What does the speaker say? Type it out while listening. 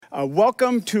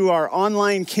Welcome to our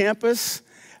online campus.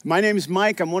 My name is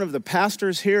Mike. I'm one of the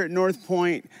pastors here at North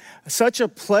Point. Such a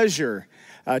pleasure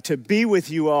to be with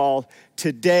you all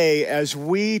today as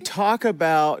we talk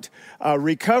about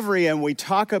recovery and we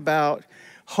talk about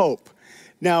hope.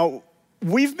 Now,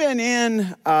 we've been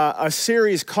in a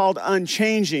series called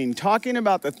Unchanging, talking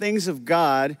about the things of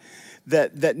God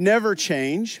that never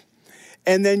change.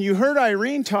 And then you heard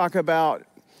Irene talk about,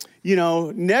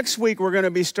 next week we're going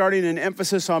to be starting an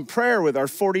emphasis on prayer with our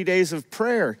 40 Days of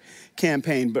Prayer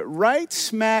campaign. But right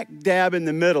smack dab in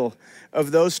the middle of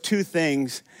those two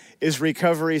things is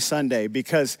Recovery Sunday,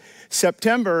 because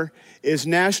September is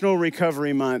National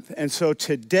Recovery Month. And so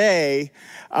today,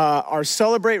 our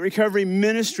Celebrate Recovery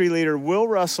ministry leader, Will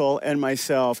Russell, and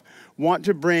myself want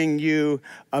to bring you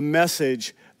a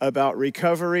message about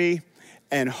recovery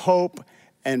and hope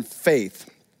and faith.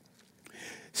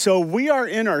 So we are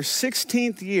in our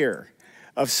 16th year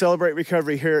of Celebrate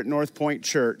Recovery here at North Point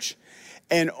Church.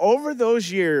 And over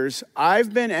those years,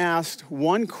 I've been asked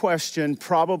one question,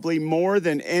 probably more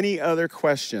than any other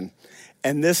question.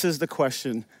 And this is the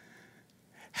question: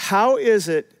 how is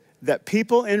it that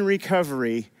people in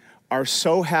recovery are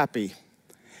so happy?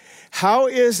 How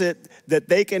is it that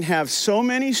they can have so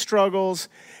many struggles,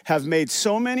 have made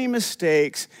so many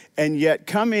mistakes, and yet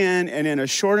come in and in a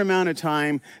short amount of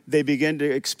time, they begin to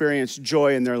experience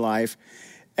joy in their life,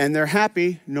 and they're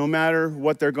happy no matter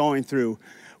what they're going through?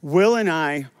 Will and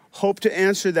I hope to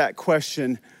answer that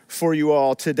question for you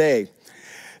all today.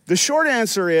 The short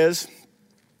answer is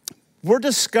we're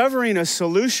discovering a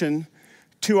solution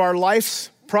to our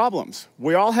life's problems.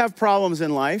 We all have problems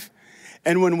in life,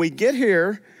 and when we get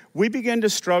here, we begin to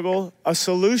struggle a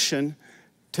solution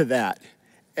to that.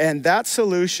 And that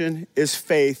solution is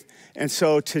faith. And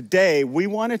so today we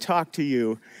want to talk to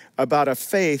you about a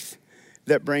faith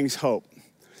that brings hope.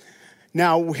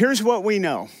 Now, here's what we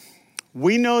know.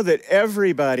 We know that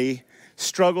everybody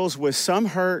struggles with some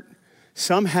hurt,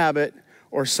 some habit,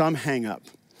 or some hang up.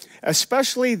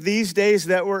 Especially these days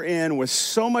that we're in with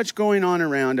so much going on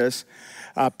around us,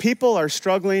 people are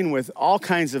struggling with all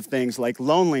kinds of things like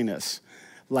loneliness,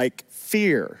 like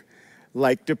fear,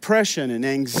 like depression and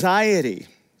anxiety,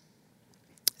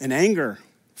 and anger,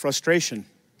 frustration.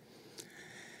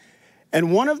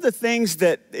 And one of the things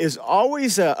that is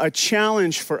always a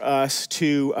challenge for us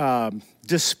to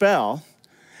dispel,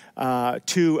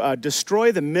 to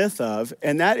destroy the myth of,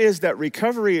 and that is that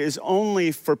recovery is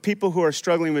only for people who are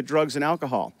struggling with drugs and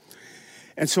alcohol.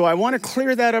 And so I want to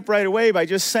clear that up right away by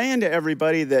just saying to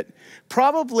everybody that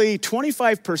probably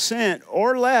 25%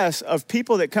 or less of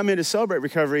people that come in to Celebrate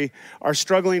Recovery are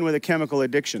struggling with a chemical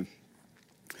addiction.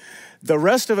 The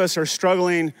rest of us are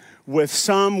struggling with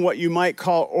some what you might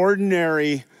call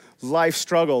ordinary life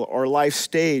struggle or life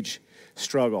stage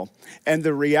struggle. And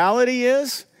the reality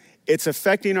is it's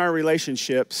affecting our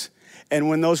relationships. And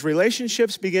when those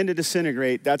relationships begin to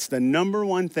disintegrate, that's the number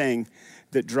one thing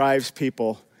that drives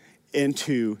people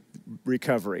into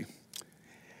recovery.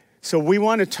 So we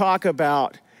want to talk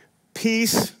about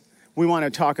peace. We want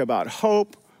to talk about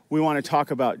hope. We want to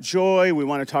talk about joy. We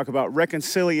want to talk about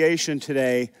reconciliation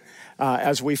today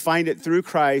as we find it through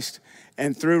Christ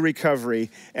and through recovery.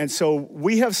 And so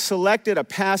we have selected a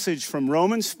passage from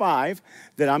Romans 5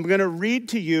 that I'm going to read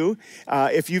to you.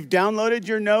 If you've downloaded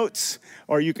your notes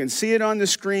or you can see it on the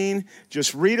screen,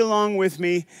 just read along with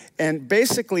me. And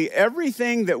basically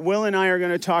everything that Will and I are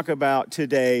going to talk about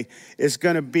today is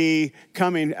going to be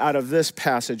coming out of this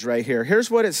passage right here. Here's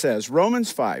what it says,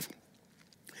 Romans 5.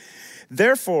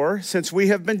 Therefore, since we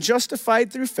have been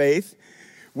justified through faith,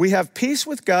 we have peace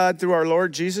with God through our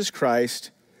Lord Jesus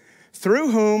Christ,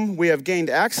 through whom we have gained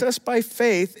access by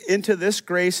faith into this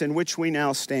grace in which we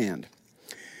now stand.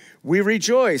 We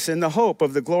rejoice in the hope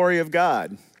of the glory of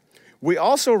God. We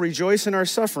also rejoice in our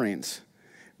sufferings,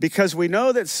 because we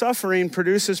know that suffering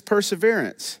produces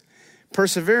perseverance,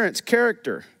 perseverance,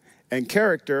 character, and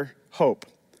character, hope.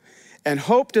 And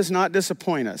hope does not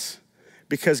disappoint us,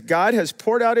 because God has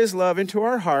poured out his love into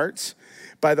our hearts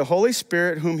by the Holy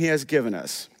Spirit whom he has given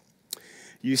us.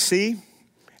 You see,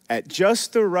 at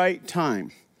just the right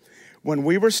time, when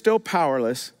we were still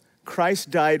powerless, Christ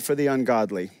died for the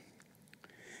ungodly.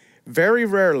 Very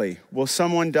rarely will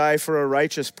someone die for a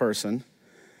righteous person,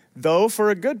 though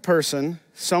for a good person,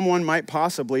 someone might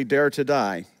possibly dare to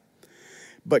die.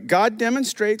 But God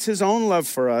demonstrates his own love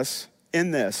for us in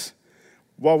this: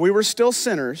 while we were still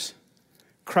sinners,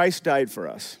 Christ died for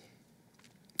us.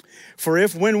 For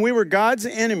if when we were God's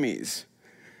enemies,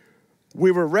 we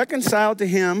were reconciled to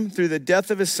him through the death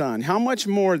of his son, how much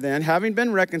more then, having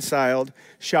been reconciled,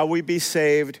 shall we be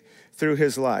saved through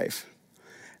his life?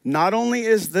 Not only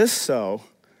is this so,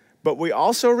 but we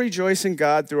also rejoice in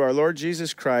God through our Lord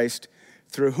Jesus Christ,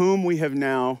 through whom we have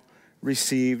now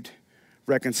received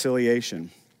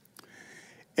reconciliation.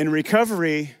 In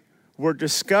recovery, we're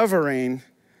discovering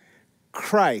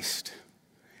Christ,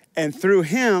 and through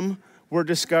him, we're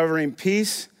discovering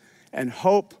peace and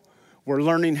hope. We're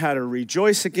learning how to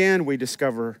rejoice again. We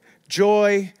discover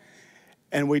joy,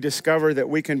 and we discover that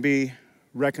we can be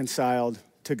reconciled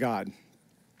to God.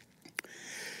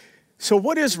 So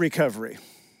what is recovery?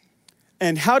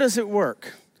 And how does it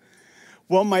work?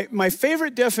 Well, my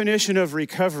favorite definition of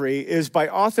recovery is by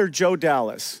author Joe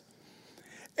Dallas.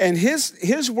 And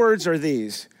his words are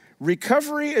these: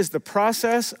 recovery is the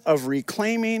process of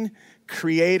reclaiming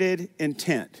created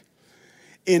intent.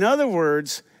 In other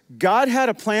words, God had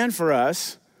a plan for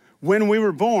us when we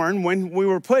were born, when we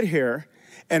were put here,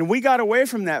 and we got away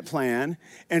from that plan.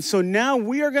 And so now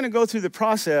we are going to go through the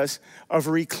process of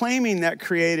reclaiming that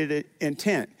created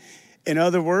intent. In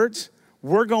other words,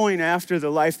 we're going after the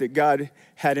life that God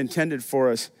had intended for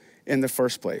us in the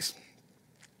first place.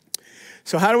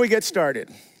 So how do we get started?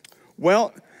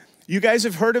 Well, you guys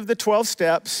have heard of the 12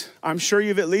 steps. I'm sure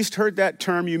you've at least heard that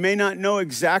term. You may not know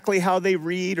exactly how they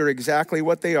read or exactly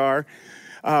what they are.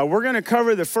 We're going to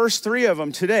cover the first 3 of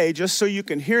them today just so you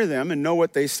can hear them and know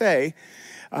what they say.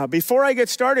 Before I get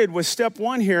started with step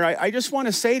 1 here, I just want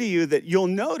to say to you that you'll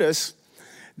notice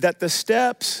that the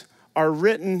steps are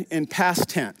written in past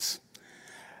tense.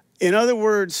 In other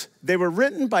words, they were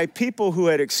written by people who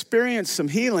had experienced some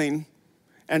healing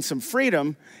and some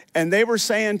freedom, and they were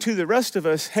saying to the rest of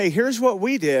us, hey, here's what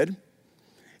we did.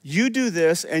 You do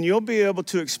this, and you'll be able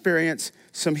to experience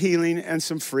some healing and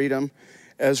some freedom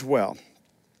as well.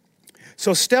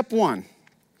 So step 1,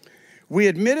 we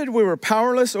admitted we were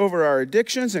powerless over our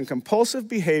addictions and compulsive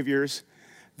behaviors,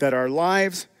 that our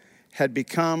lives had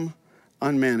become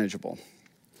unmanageable.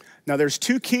 Now there's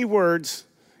 2 key words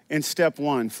in step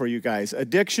 1 for you guys: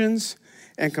 addictions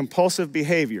and compulsive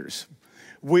behaviors.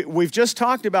 We've just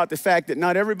talked about the fact that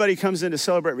not everybody comes in to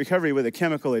Celebrate Recovery with a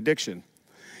chemical addiction.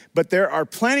 But there are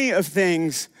plenty of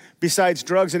things besides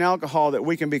drugs and alcohol that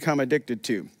we can become addicted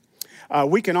to.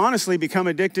 We can honestly become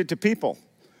addicted to people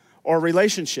or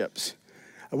relationships.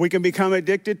 We can become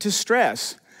addicted to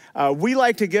stress. We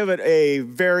like to give it a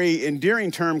very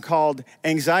endearing term called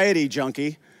anxiety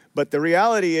junkie, but the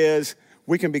reality is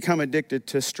we can become addicted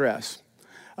to stress.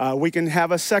 We can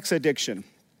have a sex addiction.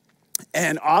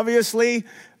 And obviously,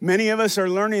 many of us are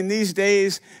learning these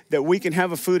days that we can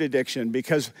have a food addiction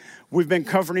because we've been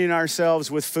covering ourselves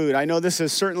with food. I know this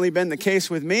has certainly been the case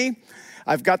with me.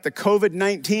 I've got the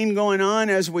COVID-19 going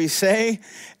on, as we say,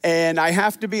 and I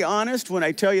have to be honest when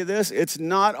I tell you this, it's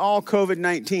not all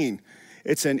COVID-19.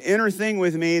 It's an inner thing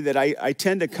with me that I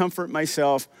tend to comfort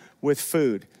myself with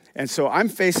food. And so I'm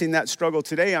facing that struggle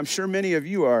today. I'm sure many of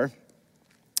you are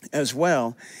as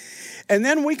well. And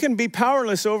then we can be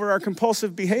powerless over our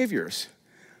compulsive behaviors.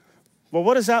 Well,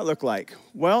 what does that look like?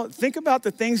 Well, think about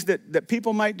the things that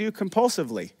people might do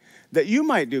compulsively, that you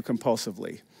might do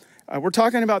compulsively. We're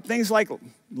talking about things like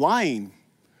lying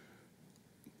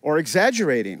or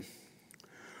exaggerating.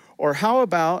 Or how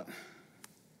about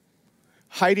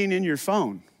hiding in your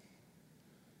phone,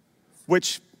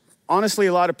 which honestly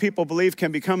a lot of people believe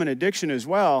can become an addiction as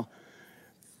well.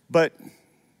 But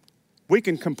we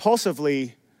can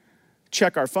compulsively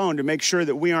check our phone to make sure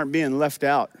that we aren't being left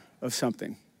out of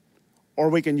something. Or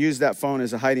we can use that phone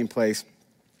as a hiding place.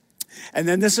 And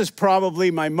then this is probably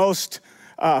my most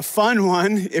fun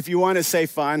one, if you want to say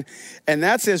fun, and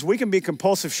that says we can be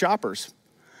compulsive shoppers.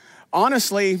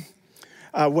 Honestly,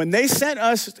 when they sent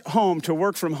us home to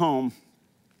work from home,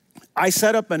 I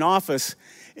set up an office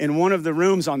in one of the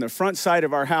rooms on the front side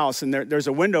of our house, and there's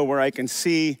a window where I can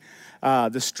see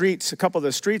the streets, a couple of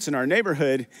the streets in our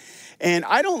neighborhood. And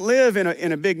I don't live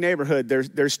in a big neighborhood.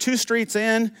 There's 2 streets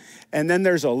in, and then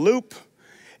there's a loop,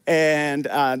 and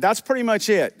that's pretty much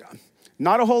it.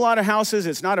 Not a whole lot of houses.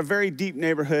 It's not a very deep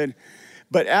neighborhood.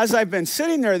 But as I've been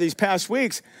sitting there these past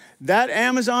weeks, that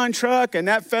Amazon truck and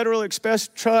that Federal Express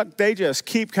truck, they just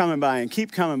keep coming by and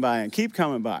keep coming by and keep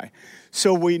coming by.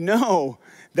 So we know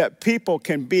that people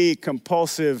can be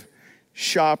compulsive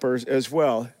shoppers as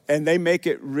well, and they make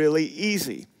it really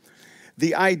easy.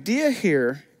 The idea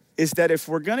here is that if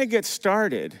we're going to get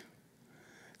started,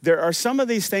 there are some of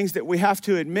these things that we have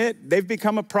to admit they've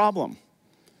become a problem.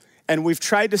 And we've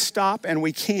tried to stop and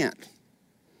we can't.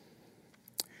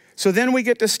 So then we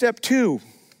get to step 2.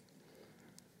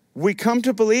 We come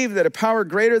to believe that a power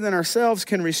greater than ourselves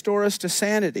can restore us to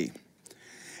sanity.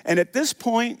 And at this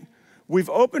point, we've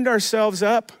opened ourselves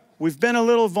up. We've been a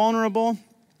little vulnerable.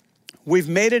 We've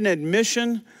made an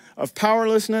admission of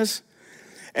powerlessness.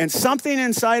 And something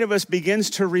inside of us begins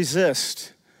to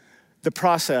resist the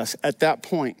process at that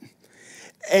point.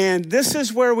 And this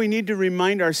is where we need to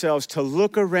remind ourselves to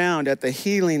look around at the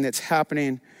healing that's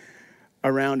happening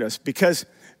around us, because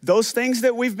those things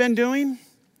that we've been doing,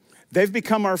 they've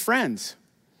become our friends.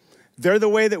 They're the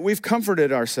way that we've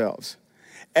comforted ourselves.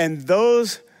 And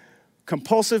those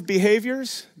compulsive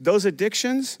behaviors, those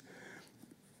addictions,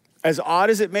 as odd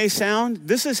as it may sound,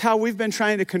 this is how we've been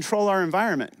trying to control our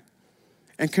environment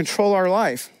and control our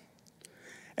life.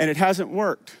 And it hasn't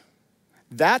worked.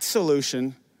 That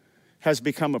solution has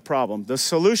become a problem. The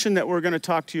solution that we're going to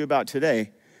talk to you about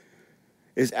today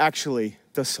is actually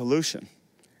the solution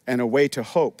and a way to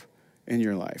hope in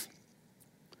your life.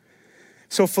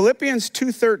 So Philippians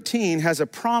 2:13 has a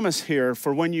promise here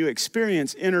for when you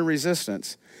experience inner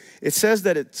resistance. It says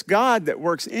that it's God that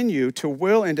works in you to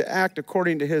will and to act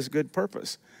according to his good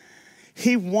purpose.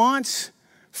 He wants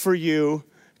for you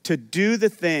to do the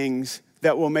things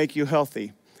that will make you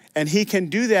healthy. And he can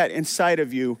do that inside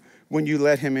of you when you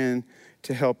let him in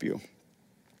to help you.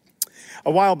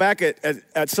 A while back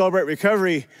at Celebrate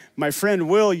Recovery, my friend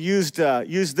Will used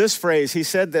this phrase. He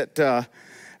said that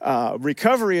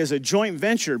recovery is a joint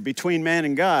venture between man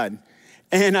and God.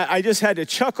 And I just had to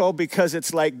chuckle because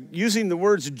it's like using the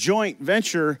words joint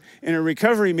venture in a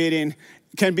recovery meeting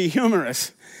can be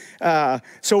humorous.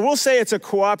 So we'll say it's a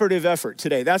cooperative effort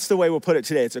today. That's the way we'll put it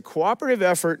today. It's a cooperative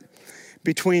effort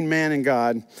between man and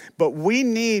God. But we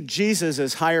need Jesus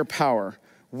as higher power.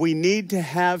 We need to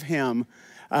have him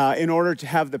in order to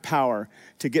have the power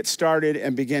to get started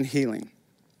and begin healing.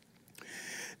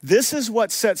 This is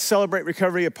what sets Celebrate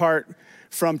Recovery apart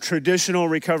from traditional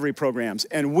recovery programs.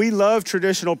 And we love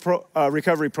traditional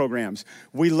recovery programs.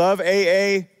 We love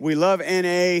AA, we love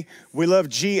NA, we love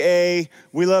GA,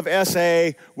 we love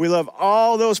SA, we love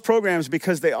all those programs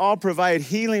because they all provide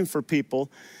healing for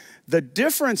people. The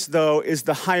difference, though, is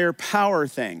the higher power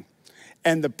thing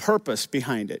and the purpose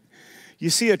behind it. You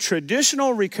see, a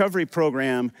traditional recovery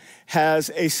program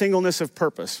has a singleness of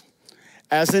purpose.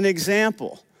 As an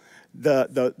example,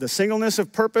 the singleness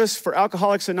of purpose for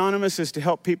Alcoholics Anonymous is to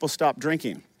help people stop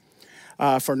drinking.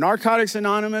 For Narcotics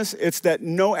Anonymous, it's that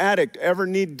no addict ever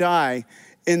need die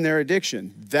in their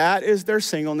addiction. That is their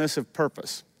singleness of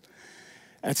purpose.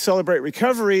 At Celebrate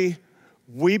Recovery,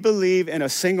 we believe in a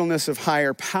singleness of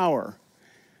higher power,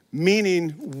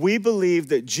 meaning we believe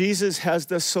that Jesus has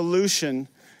the solution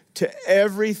to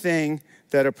everything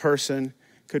that a person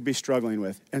could be struggling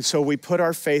with. And so we put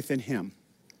our faith in him.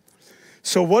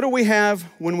 So what do we have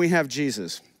when we have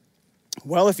Jesus?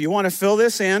 Well, if you want to fill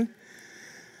this in,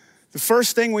 the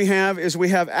first thing we have is we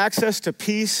have access to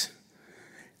peace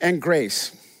and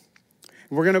grace.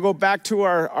 We're going to go back to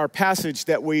our passage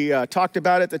that we talked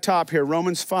about at the top here,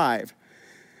 Romans 5,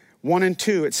 1 and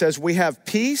 2. It says, we have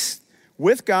peace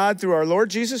with God through our Lord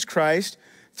Jesus Christ,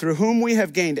 through whom we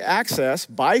have gained access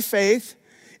by faith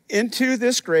into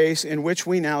this grace in which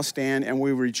we now stand, and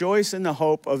we rejoice in the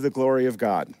hope of the glory of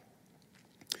God.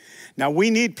 Now, we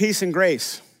need peace and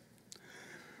grace.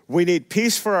 We need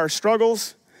peace for our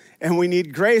struggles, and we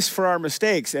need grace for our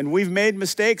mistakes. And we've made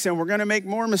mistakes, and we're going to make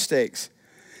more mistakes.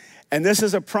 And this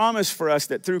is a promise for us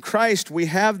that through Christ, we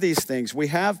have these things. We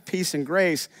have peace and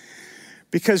grace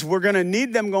because we're going to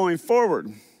need them going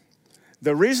forward.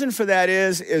 The reason for that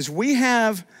is we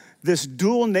have this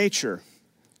dual nature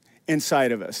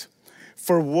inside of us.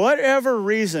 For whatever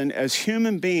reason, as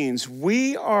human beings,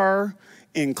 we are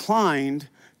inclined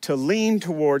to lean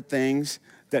toward things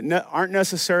that aren't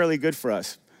necessarily good for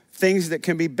us, things that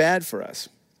can be bad for us.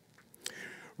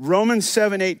 Romans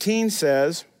 7:18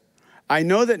 says, I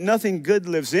know that nothing good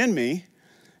lives in me,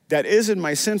 that is in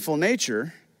my sinful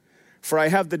nature, for I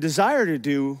have the desire to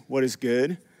do what is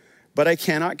good, but I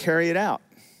cannot carry it out.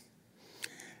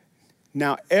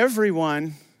 Now,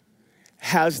 everyone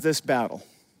has this battle.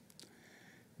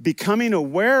 Becoming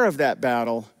aware of that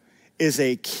battle is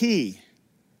a key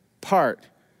part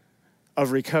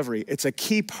of recovery. It's a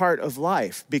key part of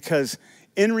life because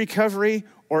in recovery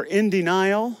or in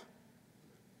denial,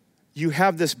 you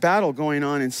have this battle going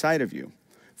on inside of you.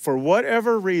 For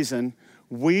whatever reason,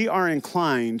 we are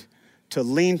inclined to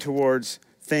lean towards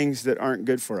things that aren't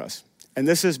good for us. And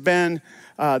this has been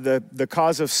the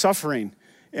cause of suffering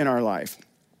in our life.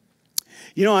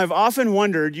 You know, I've often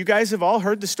wondered, you guys have all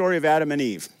heard the story of Adam and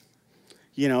Eve.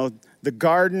 You know, the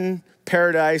garden,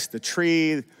 paradise, the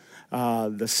tree,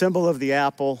 the symbol of the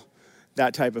apple,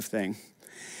 that type of thing.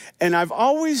 And I've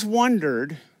always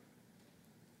wondered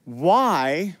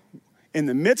why, in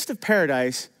the midst of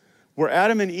paradise, were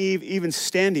Adam and Eve even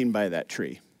standing by that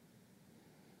tree?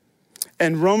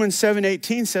 And Romans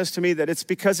 7:18 says to me that it's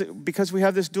because we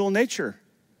have this dual nature.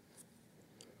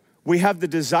 We have the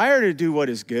desire to do what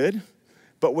is good,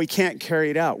 but we can't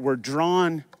carry it out. We're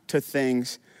drawn to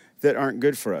things that aren't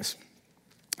good for us.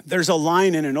 There's a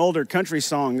line in an older country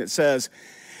song that says,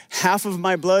 half of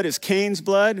my blood is Cain's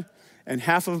blood, and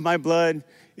half of my blood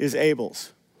is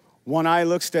Abel's. One eye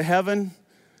looks to heaven,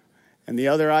 and the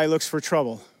other eye looks for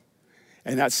trouble.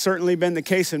 And that's certainly been the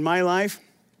case in my life,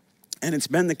 and it's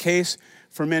been the case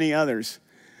for many others.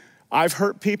 I've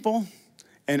hurt people,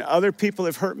 and other people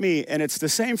have hurt me, and it's the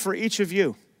same for each of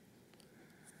you.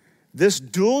 This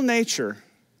dual nature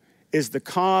is the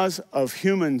cause of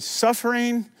human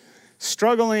suffering,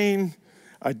 struggling,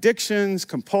 addictions,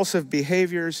 compulsive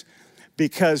behaviors,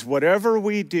 because whatever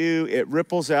we do, it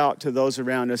ripples out to those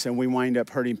around us, and we wind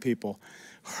up hurting people.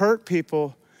 Hurt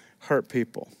people, hurt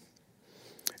people.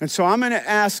 And so I'm going to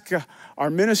ask our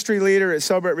ministry leader at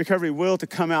Celebrate Recovery, Will, to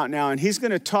come out now, and he's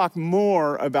going to talk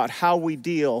more about how we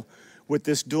deal with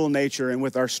this dual nature and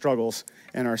with our struggles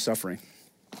and our suffering.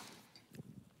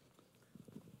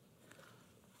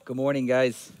 Good morning,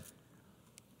 guys.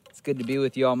 It's good to be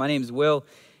with you all. My name's Will,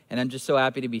 and I'm just so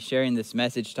happy to be sharing this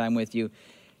message time with you.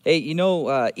 Hey,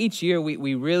 each year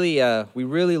we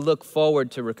really look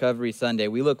forward to Recovery Sunday.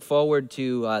 We look forward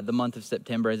to the month of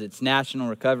September as it's National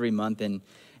Recovery Month, and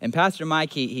Pastor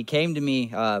Mike, he came to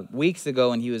me weeks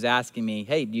ago, and he was asking me,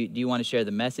 hey, do you want to share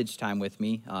the message time with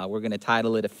me? We're going to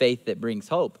title it A Faith That Brings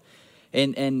Hope.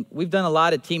 And we've done a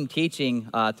lot of team teaching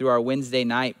through our Wednesday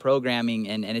night programming,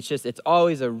 and it's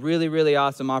always a really, really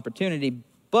awesome opportunity.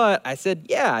 But I said,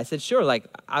 sure,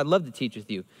 I'd love to teach with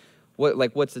you.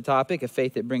 What's the topic? A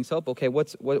faith that brings hope. Okay,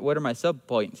 what are my sub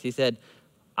points? He said,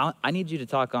 I need you to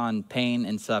talk on pain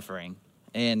and suffering.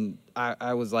 And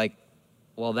I was like,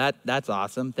 well, that's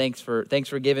awesome. Thanks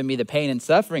for giving me the pain and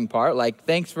suffering part.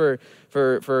 Thanks for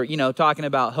talking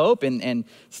about hope and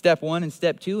step 1 and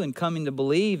step 2 and coming to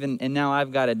believe. And now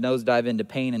I've got to nosedive into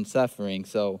pain and suffering.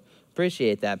 So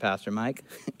appreciate that, Pastor Mike.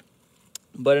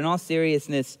 But in all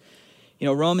seriousness,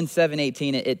 Romans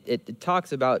 7:18, it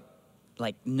talks about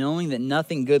knowing that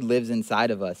nothing good lives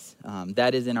inside of us.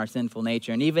 That is in our sinful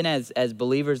nature. And even as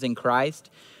believers in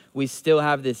Christ, we still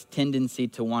have this tendency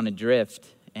to want to drift.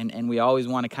 And we always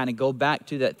want to kind of go back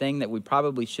to that thing that we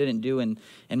probably shouldn't do. And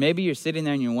maybe you're sitting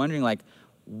there and you're wondering,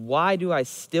 why do I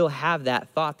still have that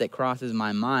thought that crosses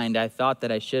my mind? I thought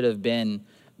that I should have been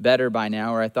better by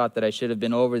now, or I thought that I should have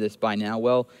been over this by now.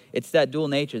 Well, it's that dual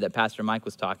nature that Pastor Mike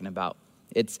was talking about.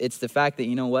 It's the fact that,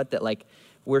 that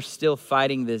we're still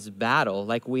fighting this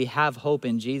battle. We have hope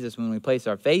in Jesus when we place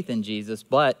our faith in Jesus,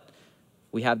 but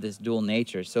we have this dual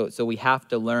nature. So we have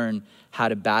to learn how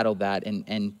to battle that.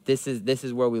 And this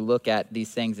is where we look at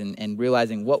these things and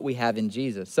realizing what we have in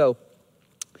Jesus. So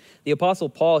the Apostle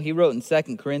Paul, he wrote in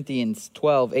 2 Corinthians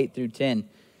 12, 8 through 10, it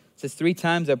says, 3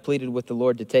 times I pleaded with the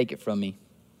Lord to take it from me.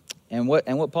 And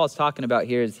what Paul's talking about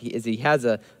here is he has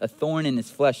a thorn in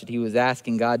his flesh that he was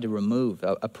asking God to remove,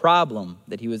 a problem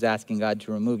that he was asking God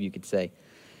to remove, you could say.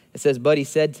 It says, but he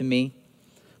said to me,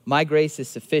 my grace is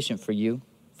sufficient for you,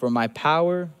 for my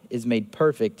power is made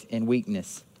perfect in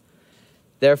weakness.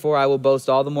 Therefore, I will boast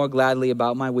all the more gladly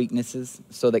about my weaknesses,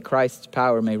 so that Christ's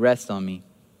power may rest on me.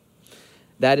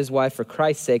 That is why, for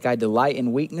Christ's sake, I delight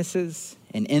in weaknesses,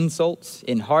 in insults,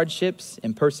 in hardships,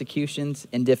 in persecutions,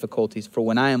 in difficulties. For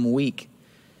when I am weak,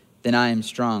 then I am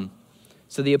strong.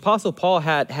 So the Apostle Paul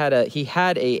had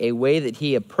a way that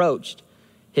he approached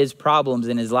his problems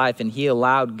in his life, and he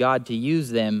allowed God to use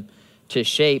them to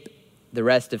shape the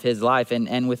rest of his life.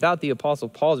 And without the Apostle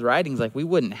Paul's writings, we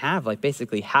wouldn't have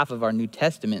basically half of our New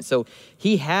Testament. So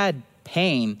he had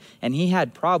pain and he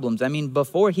had problems. I mean,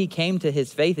 before he came to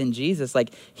his faith in Jesus,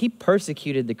 he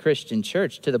persecuted the Christian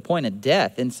church to the point of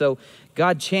death. And so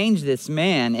God changed this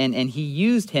man and he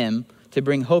used him to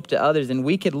bring hope to others. And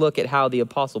we could look at how the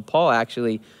Apostle Paul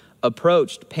actually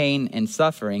approached pain and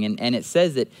suffering. And it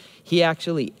says that he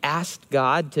actually asked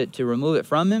God to remove it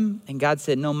from him. And God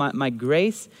said, no, my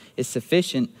grace is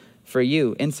sufficient for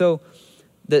you. And so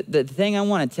the thing I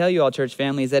want to tell you all, church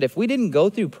family, is that if we didn't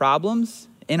go through problems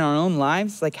in our own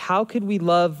lives, how could we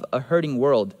love a hurting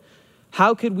world?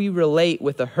 How could we relate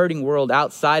with a hurting world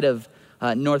outside of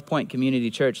North Point Community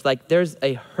Church? There's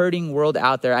a hurting world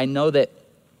out there. I know that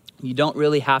you don't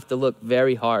really have to look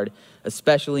very hard,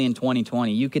 especially in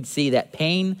 2020. You could see that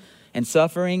pain and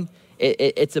suffering,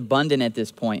 it's abundant at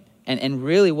this point. And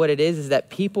really what it is that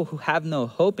people who have no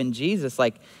hope in Jesus,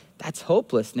 that's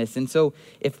hopelessness. And so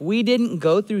if we didn't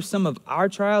go through some of our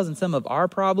trials and some of our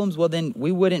problems, well, then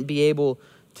we wouldn't be able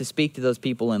to speak to those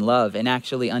people in love and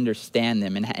actually understand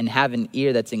them and have an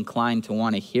ear that's inclined to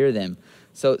want to hear them.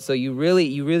 So you really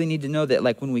need to know that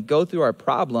when we go through our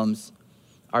problems,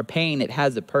 our pain, it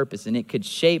has a purpose and it could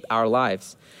shape our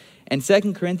lives. And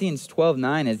 2 Corinthians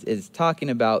 12:9 is talking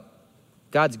about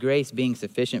God's grace being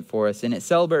sufficient for us. And at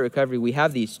Celebrate Recovery, we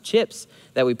have these chips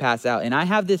that we pass out. And I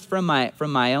have this from my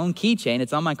own keychain.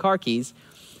 It's on my car keys.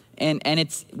 And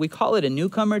we call it a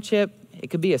newcomer chip. It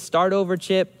could be a start over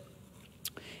chip.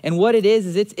 And what it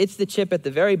is it's the chip at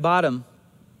the very bottom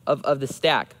of the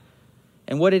stack.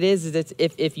 And what it is it's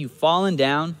if you've fallen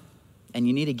down and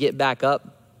you need to get back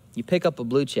up, you pick up a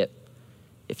blue chip.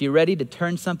 If you're ready to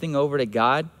turn something over to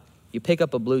God, you pick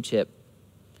up a blue chip.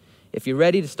 If you're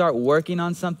ready to start working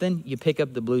on something, you pick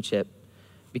up the blue chip.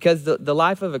 Because the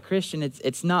life of a Christian,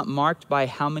 it's not marked by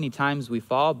how many times we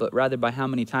fall, but rather by how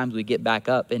many times we get back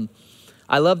up. And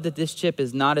I love that this chip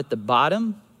is not at the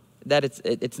bottom, that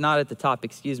it's not at the top,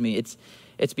 excuse me.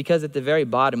 It's because at the very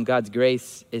bottom, God's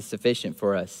grace is sufficient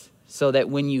for us. So that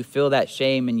when you feel that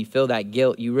shame and you feel that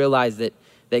guilt, you realize that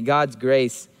God's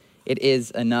grace, it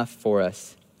is enough for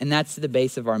us. And that's the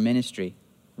base of our ministry.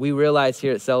 We realize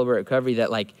here at Celebrate Recovery that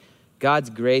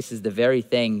God's grace is the very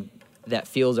thing that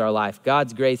fuels our life.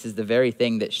 God's grace is the very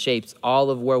thing that shapes all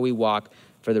of where we walk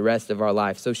for the rest of our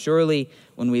life. So surely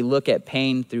when we look at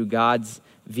pain through God's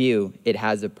view, it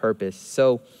has a purpose.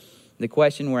 So the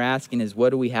question we're asking is,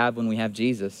 what do we have when we have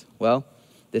Jesus? Well,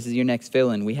 this is your next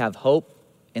fill-in. We have hope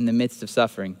in the midst of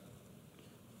suffering.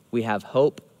 We have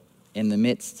hope in the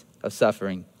midst of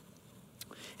suffering.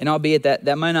 And albeit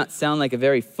that might not sound like a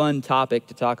very fun topic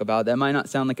to talk about, that might not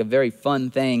sound like a very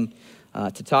fun thing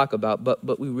to talk about,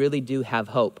 but we really do have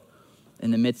hope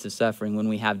in the midst of suffering when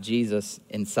we have Jesus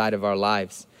inside of our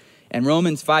lives. And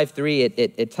Romans 5:3,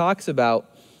 it talks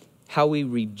about how we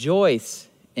rejoice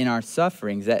in our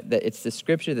sufferings. That it's the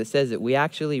scripture that says that we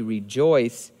actually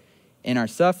rejoice in our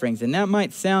sufferings. And that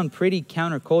might sound pretty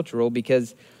countercultural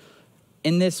because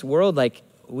in this world,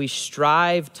 we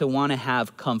strive to want to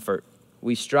have comfort.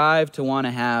 We strive to want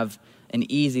to have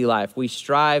an easy life. We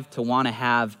strive to want to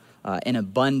have an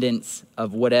abundance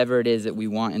of whatever it is that we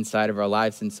want inside of our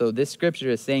lives. And so this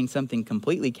scripture is saying something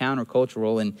completely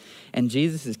countercultural, and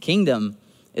Jesus' kingdom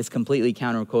is completely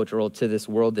countercultural to this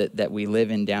world that we live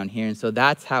in down here. And so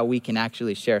that's how we can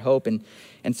actually share hope.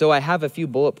 And so I have a few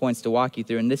bullet points to walk you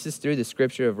through, and this is through the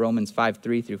scripture of Romans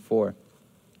 5:3-4.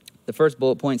 The first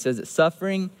bullet point says that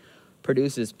suffering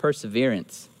produces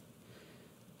perseverance.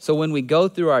 So when we go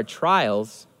through our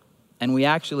trials and we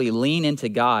actually lean into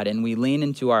God and we lean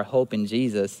into our hope in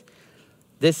Jesus,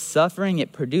 this suffering,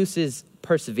 it produces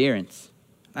perseverance.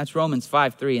 That's Romans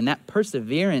 5:3. And that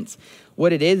perseverance,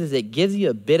 what it is it gives you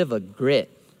a bit of a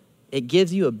grit. It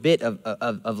gives you a bit of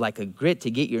a grit to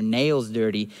get your nails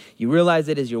dirty. You realize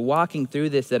that as you're walking through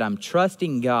this, that I'm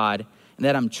trusting God and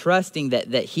that I'm trusting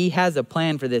that He has a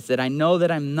plan for this, that I know that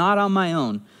I'm not on my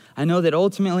own. I know that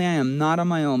ultimately I am not on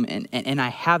my own, and I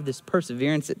have this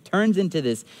perseverance. It turns into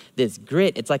this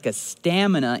grit. It's like a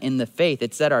stamina in the faith.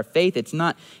 It's that our faith, it's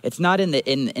not in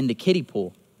the kiddie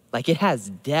pool. It has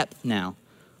depth now.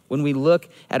 When we look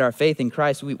at our faith in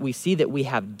Christ, we see that we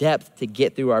have depth to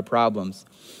get through our problems.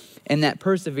 And that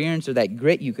perseverance, or that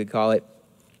grit you could call it,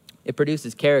 it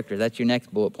produces character. That's your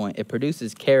next bullet point. It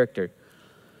produces character.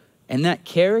 And that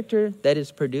character that is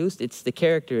produced, it's the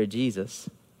character of Jesus.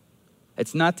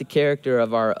 It's not the character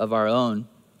of our own.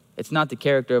 It's not the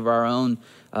character of our own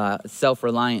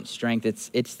self-reliant strength.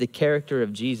 It's the character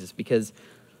of Jesus, because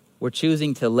we're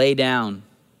choosing to lay down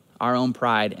our own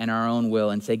pride and our own will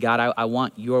and say, God, I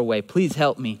want your way. Please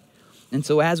help me. And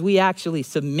so as we actually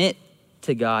submit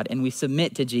to God and we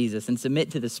submit to Jesus and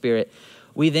submit to the Spirit,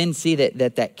 we then see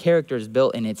that character is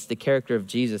built, and it's the character of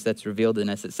Jesus that's revealed in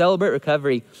us. At Celebrate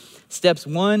Recovery, steps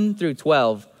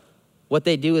 1-12, what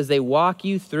they do is they walk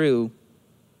you through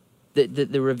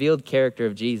the revealed character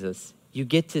of Jesus. You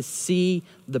get to see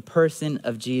the person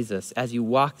of Jesus as you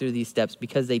walk through these steps,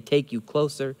 because they take you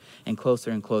closer and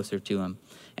closer and closer to Him.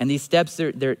 And these steps,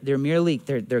 they're merely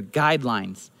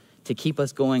guidelines to keep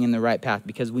us going in the right path,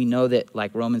 because we know that,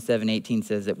 like Romans 7:18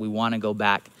 says, that we want to go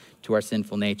back to our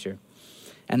sinful nature.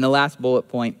 And the last bullet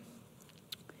point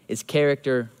is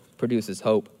character produces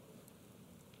hope.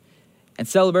 And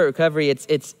Celebrate Recovery,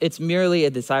 it's merely a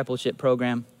discipleship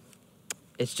program.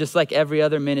 It's just like every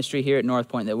other ministry here at North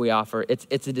Point that we offer.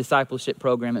 It's a discipleship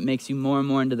program. It makes you more and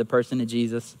more into the person of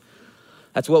Jesus.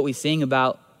 That's what we sing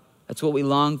about. That's what we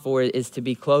long for, is to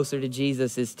be closer to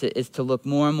Jesus, is to look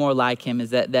more and more like Him, is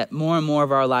that more and more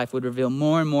of our life would reveal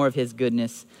more and more of His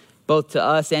goodness, both to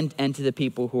us and to the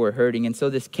people who are hurting. And so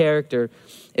this character,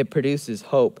 it produces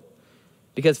hope.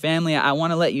 Because family, I want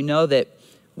to let you know that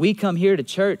we come here to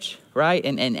church, right?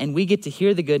 And we get to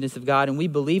hear the goodness of God and we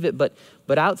believe it. But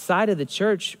outside of the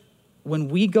church, when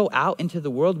we go out into the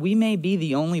world, we may be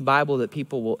the only Bible that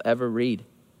people will ever read.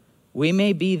 We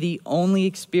may be the only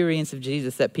experience of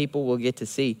Jesus that people will get to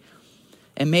see.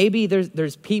 And maybe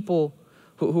there's people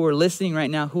who are listening right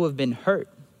now who have been hurt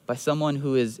by someone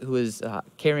who is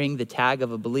carrying the tag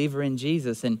of a believer in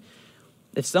Jesus. And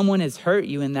if someone has hurt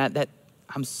you in that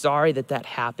I'm sorry that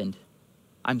happened.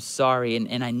 I'm sorry.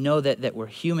 And I know that we're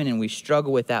human and we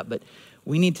struggle with that, but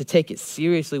we need to take it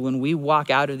seriously when we walk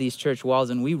out of these church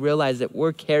walls and we realize that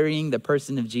we're carrying the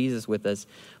person of Jesus with us.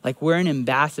 Like we're an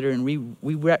ambassador and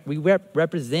we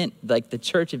represent like the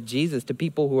church of Jesus to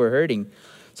people who are hurting.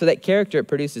 So that character, it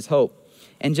produces hope.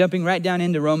 And jumping right down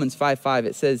into Romans 5:5,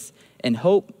 it says, and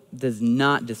hope does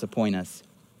not disappoint us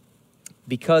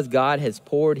because God has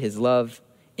poured his love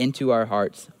into our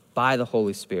hearts by the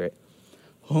Holy Spirit,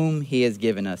 whom he has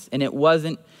given us. And it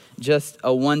wasn't just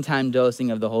a one-time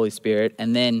dosing of the Holy Spirit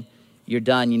and then you're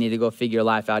done, you need to go figure your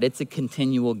life out. It's a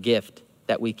continual gift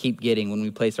that we keep getting when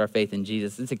we place our faith in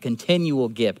Jesus. It's a continual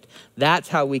gift. That's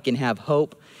how we can have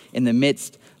hope in the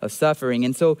midst of suffering.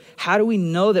 And so how do we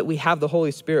know that we have the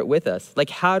Holy Spirit with us? Like,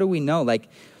 how do we know? Like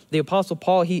the Apostle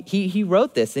Paul, he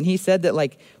wrote this and he said that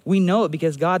like, we know it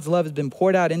because God's love has been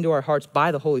poured out into our hearts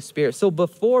by the Holy Spirit. So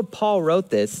before Paul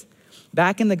wrote this,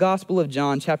 back in the Gospel of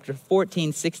John, chapter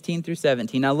 14, 16 through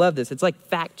 17, I love this. It's like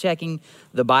fact checking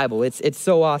the Bible. It's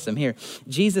so awesome. Here,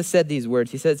 Jesus said these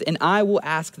words. He says, and I will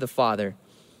ask the Father.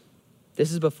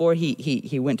 This is before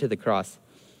he went to the cross.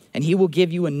 And he will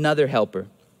give you another helper,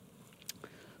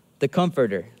 the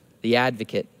comforter, the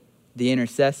advocate, the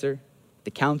intercessor,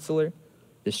 the counselor,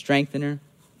 the strengthener,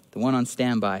 the one on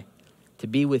standby, to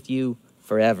be with you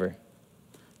forever.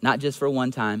 Not just for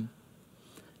one time,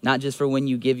 not just for when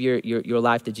you give your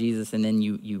life to Jesus and then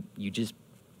you just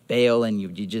fail and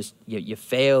you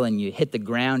fail and you hit the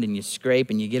ground and you scrape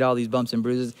and you get all these bumps and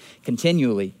bruises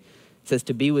continually. It says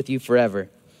to be with you forever.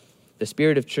 The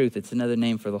Spirit of truth, it's another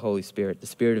name for the Holy Spirit, the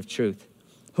Spirit of truth,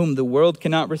 whom the world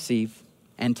cannot receive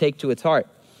and take to its heart,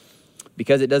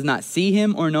 because it does not see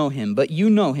him or know him, but you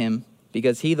know him,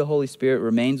 because he, the Holy Spirit,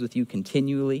 remains with you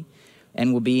continually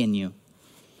and will be in you.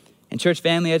 And church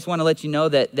family, I just want to let you know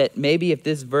that maybe if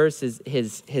this verse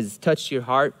has touched your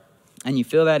heart and you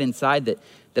feel that inside,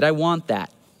 that I want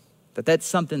that's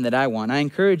something that I want. I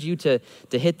encourage you to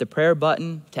hit the prayer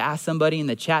button, to ask somebody in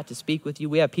the chat to speak with you.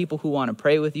 We have people who want to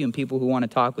pray with you and people who want to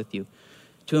talk with you,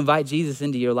 to invite Jesus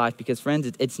into your life, because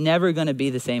friends, it's never going to be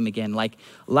the same again. Like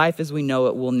life as we know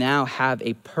it will now have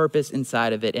a purpose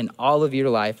inside of it, and all of your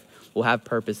life will have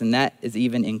purpose, and that is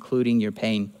even including your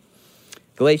pain.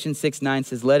 Galatians 6:9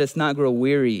 says, let us not grow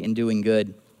weary in doing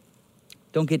good.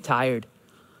 Don't get tired.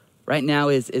 Right now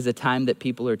is a time that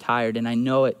people are tired, and I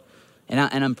know it.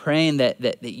 And I'm praying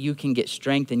that you can get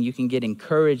strength and you can get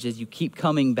encouraged as you keep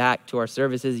coming back to our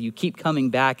services. You keep coming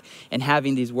back and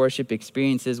having these worship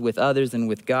experiences with others and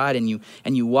with God, and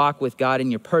you walk with God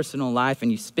in your personal life and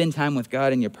you spend time with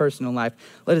God in your personal life.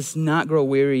 Let us not grow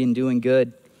weary in doing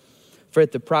good, for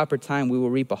at the proper time we will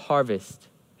reap a harvest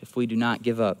if we do not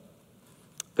give up.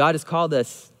 God has called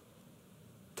us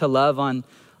to love on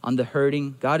the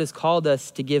hurting. God has called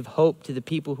us to give hope to the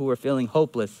people who are feeling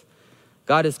hopeless.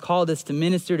 God has called us to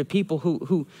minister to people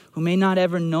who may not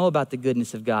ever know about the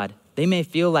goodness of God. They may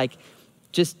feel like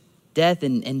just death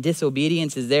and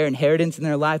disobedience is their inheritance in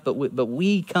their life, but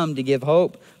we come to give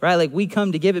hope, right? Like we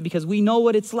come to give it because we know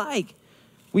what it's like.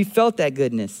 We felt that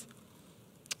goodness.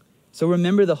 So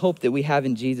remember the hope that we have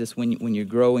in Jesus when you're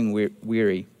growing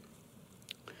weary.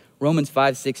 Romans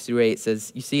 5:6-8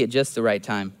 says, you see, at just the right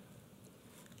time.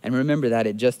 And remember that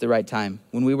at just the right time,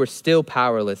 when we were still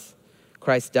powerless,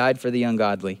 Christ died for the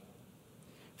ungodly.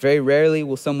 Very rarely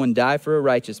will someone die for a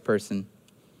righteous person,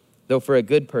 though for a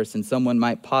good person, someone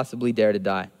might possibly dare to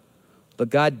die. But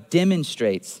God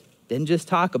demonstrates, didn't just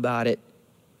talk about it,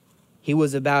 he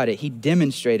was about it. He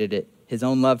demonstrated it, his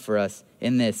own love for us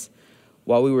in this.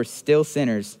 While we were still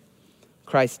sinners,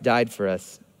 Christ died for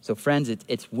us. So friends,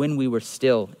 it's when we were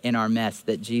still in our mess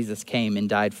that Jesus came and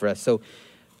died for us. So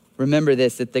remember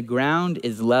this, that the ground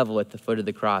is level at the foot of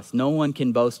the cross. No one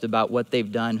can boast about what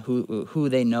they've done, who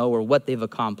they know, or what they've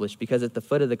accomplished, because at the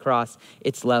foot of the cross,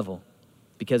 it's level.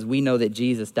 Because we know that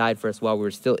Jesus died for us while we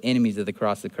were still enemies of the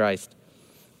cross of Christ.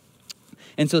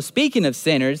 And so speaking of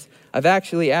sinners, I've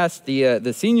actually asked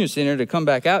the senior sinner to come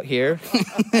back out here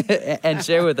and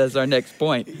share with us our next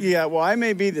point. Yeah, well, I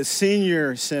may be the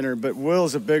senior sinner, but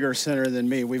Will's a bigger sinner than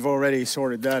me. We've already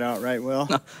sorted that out, right, Will?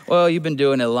 Well, you've been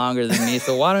doing it longer than me,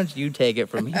 so why don't you take it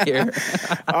from here?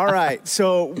 All right,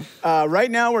 so right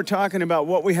now we're talking about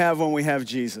what we have when we have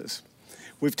Jesus.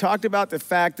 We've talked about the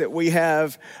fact that we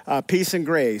have peace and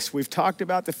grace. We've talked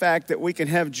about the fact that we can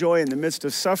have joy in the midst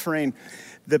of suffering.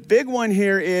 The big one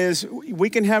here is we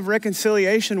can have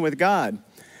reconciliation with God.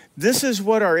 This is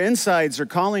what our insides are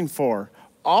calling for.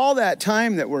 All that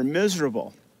time that we're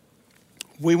miserable,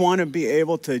 we want to be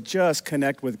able to just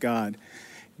connect with God.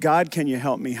 God, can you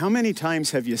help me? How many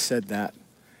times have you said that?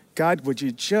 God, would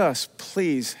you just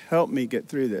please help me get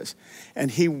through this?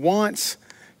 And he wants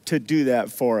to do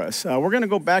that for us. We're going to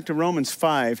go back to Romans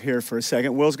 5 here for a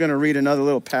second. Will's going to read another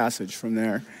little passage from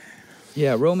there.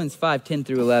 Yeah, Romans 5, 10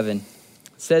 through 11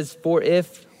 says, "For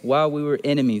if while we were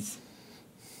enemies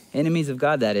of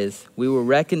God that is, we were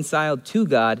reconciled to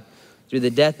God through the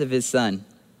death of his son,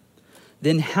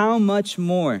 then how much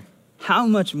more,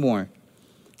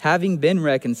 having been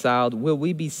reconciled, will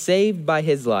we be saved by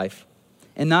his life?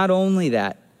 And not only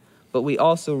that, but we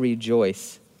also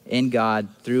rejoice in God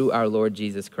through our Lord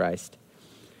Jesus Christ.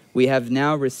 We have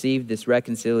now received this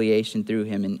reconciliation through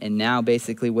him." And now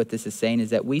basically what this is saying is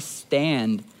that we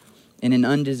stand in an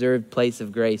undeserved place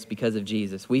of grace because of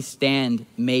Jesus. We stand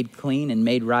made clean and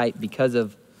made right because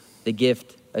of the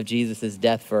gift of Jesus'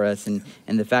 death for us and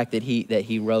the fact that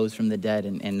he rose from the dead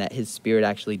and that his spirit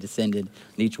actually descended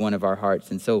in each one of our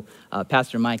hearts. And so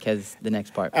Pastor Mike has the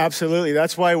next part. Absolutely.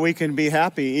 That's why we can be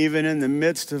happy even in the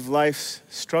midst of life's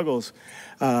struggles,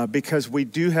 because we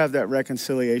do have that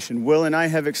reconciliation. Will and I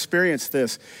have experienced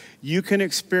this. You can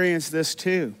experience this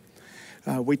too.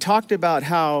 We talked about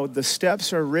how the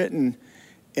steps are written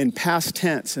in past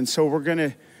tense, and so we're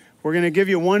gonna give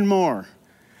you one more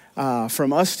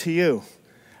from us to you.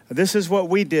 This is what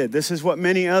we did. This is what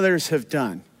many others have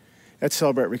done at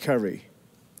Celebrate Recovery.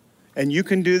 And you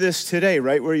can do this today,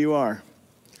 right where you are.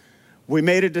 We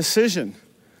made a decision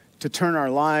to turn our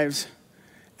lives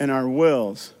and our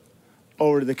wills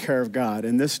over to the care of God.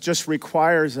 And this just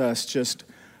requires us just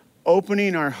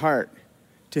opening our heart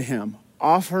to him,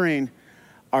 offering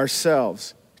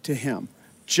ourselves to him,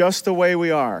 just the way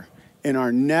we are, in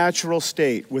our natural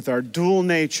state, with our dual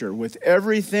nature, with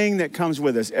everything that comes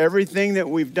with us, everything that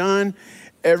we've done,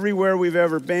 everywhere we've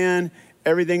ever been,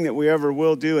 everything that we ever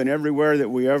will do, and everywhere that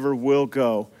we ever will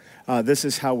go. This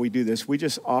is how we do this. We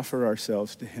just offer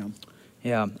ourselves to him.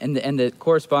 Yeah, and the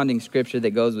corresponding scripture that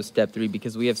goes with step 3,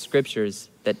 because we have scriptures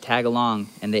that tag along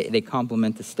and they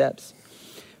complement the steps.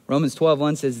 Romans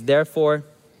 12:1 says, "Therefore,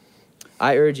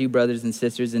 I urge you, brothers and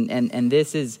sisters," and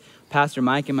this is Pastor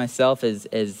Mike and myself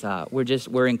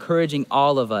we're encouraging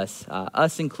all of us,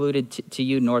 us included, to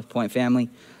you, North Point family.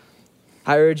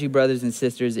 "I urge you, brothers and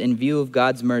sisters, in view of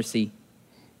God's mercy,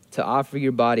 to offer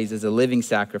your bodies as a living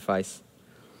sacrifice,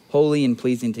 holy and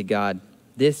pleasing to God.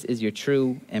 This is your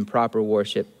true and proper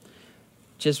worship."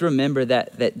 Just remember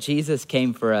that Jesus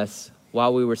came for us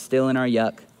while we were still in our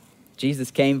yuck. Jesus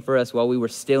came for us while we were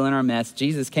still in our mess.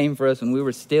 Jesus came for us when we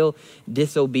were still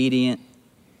disobedient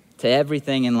to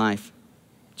everything in life.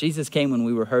 Jesus came when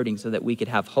we were hurting so that we could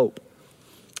have hope.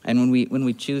 And when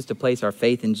we choose to place our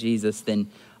faith in Jesus, then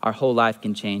our whole life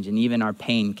can change and even our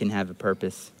pain can have a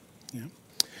purpose. Yeah.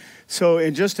 So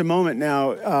in just a moment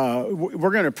now,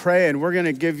 we're going to pray and we're going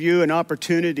to give you an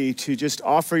opportunity to just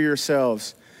offer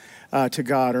yourselves to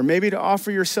God, or maybe to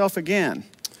offer yourself again.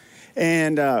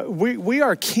 And we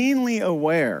are keenly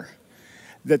aware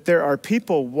that there are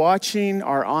people watching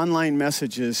our online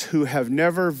messages who have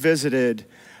never visited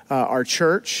our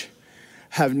church,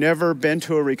 have never been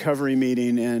to a recovery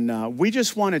meeting, and we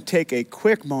just want to take a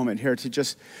quick moment here to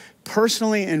just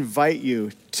personally invite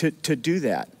you to do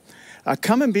that.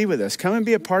 Come and be with us. Come and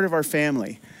be a part of our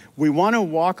family. We want to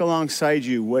walk alongside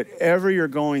you, whatever you're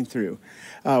going through.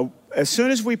 As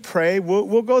soon as we pray,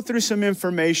 we'll go through some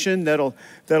information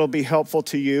that'll be helpful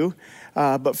to you.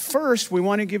 But first, we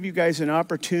want to give you guys an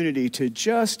opportunity to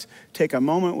just take a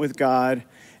moment with God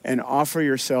and offer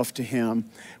yourself to him,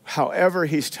 however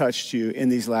he's touched you in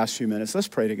these last few minutes. Let's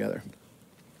pray together.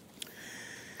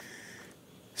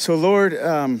 So, Lord,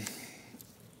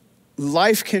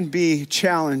 life can be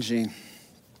challenging,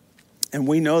 and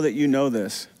we know that you know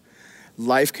this.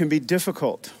 Life can be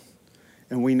difficult,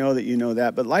 and we know that you know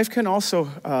that. But life can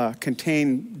also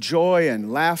contain joy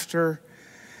and laughter,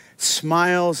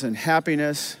 smiles and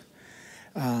happiness.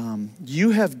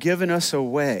 You have given us a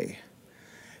way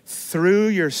through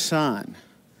your Son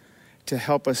to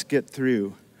help us get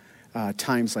through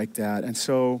times like that. And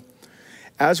so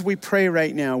as we pray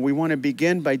right now, we want to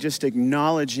begin by just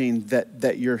acknowledging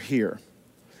that you're here,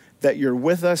 that you're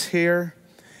with us here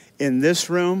in this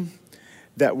room,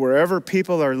 that wherever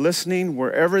people are listening,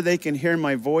 wherever they can hear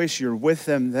my voice, you're with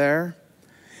them there,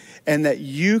 and that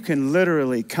you can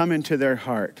literally come into their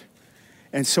heart.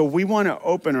 And so we want to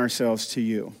open ourselves to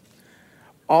you,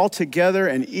 all together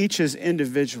and each as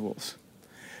individuals,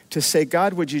 to say,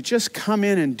 God, would you just come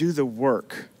in and do the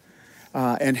work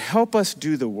and help us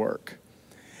do the work?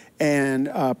 and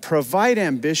provide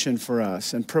ambition for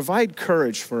us, and provide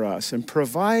courage for us, and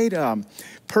provide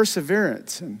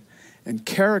perseverance and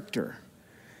character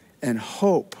and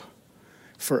hope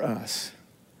for us.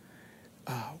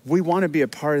 We want to be a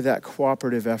part of that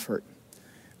cooperative effort.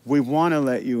 We want to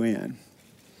let you in.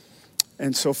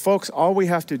 And so, folks, all we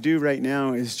have to do right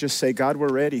now is just say, God,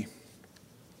 we're ready.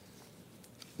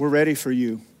 We're ready for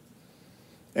you.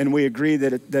 And we agree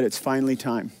that it's finally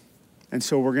time. And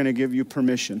so we're going to give you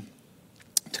permission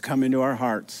to come into our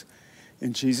hearts.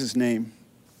 In Jesus' name,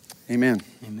 amen.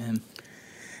 Amen.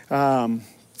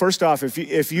 First off,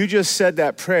 if you just said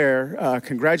that prayer,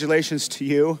 congratulations to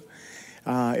you.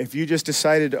 If you just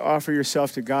decided to offer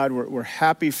yourself to God, we're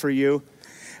happy for you.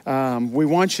 We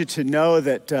want you to know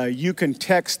that you can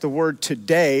text the word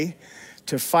today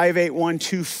to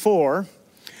 58124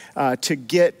 to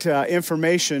get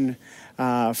information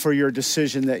for your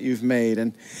decision that you've made.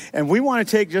 And we want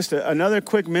to take just another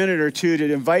quick minute or two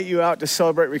to invite you out to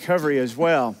Celebrate Recovery as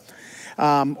well.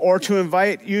 Or to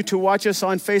invite you to watch us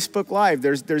on Facebook Live.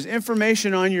 There's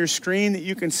information on your screen that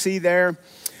you can see there.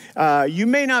 You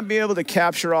may not be able to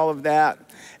capture all of that.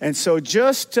 And so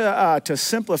just to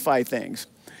simplify things,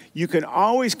 you can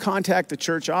always contact the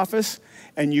church office,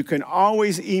 and you can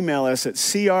always email us at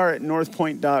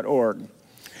cr@northpoint.org.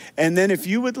 And then if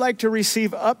you would like to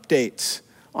receive updates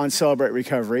on Celebrate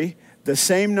Recovery, the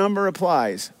same number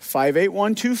applies,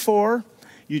 58124.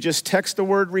 You just text the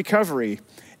word recovery,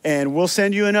 and we'll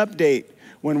send you an update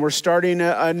when we're starting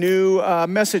a new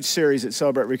message series at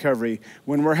Celebrate Recovery,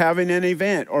 when we're having an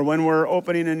event, or when we're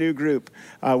opening a new group.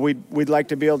 We'd like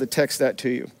to be able to text that to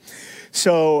you.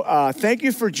 So thank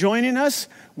you for joining us.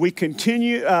 We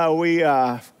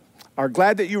are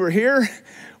glad that you were here.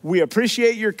 We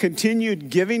appreciate your continued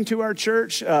giving to our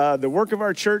church. The work of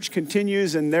our church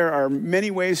continues, and there are many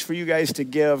ways for you guys to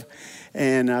give.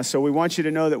 And so we want you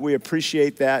to know that we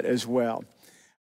appreciate that as well.